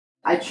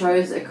I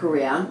chose a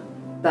career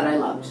that I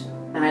loved,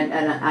 and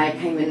I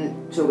came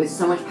into it with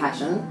so much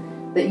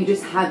passion that you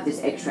just have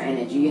this extra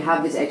energy, you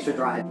have this extra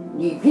drive.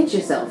 You pinch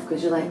yourself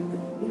because you're like,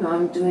 you know,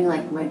 I'm doing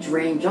like my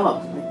dream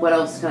job. Like, what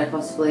else could I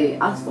possibly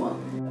ask for?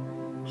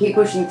 Keep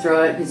pushing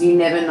through it because you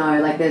never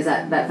know. Like, there's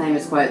that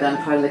famous quote that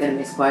I'm totally going to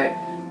misquote,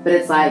 but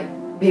it's like,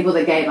 people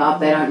that gave up,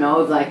 they don't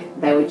know if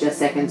like they were just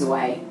seconds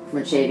away from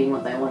achieving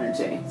what they wanted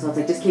to. So it's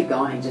like, just keep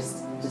going,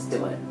 just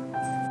do it.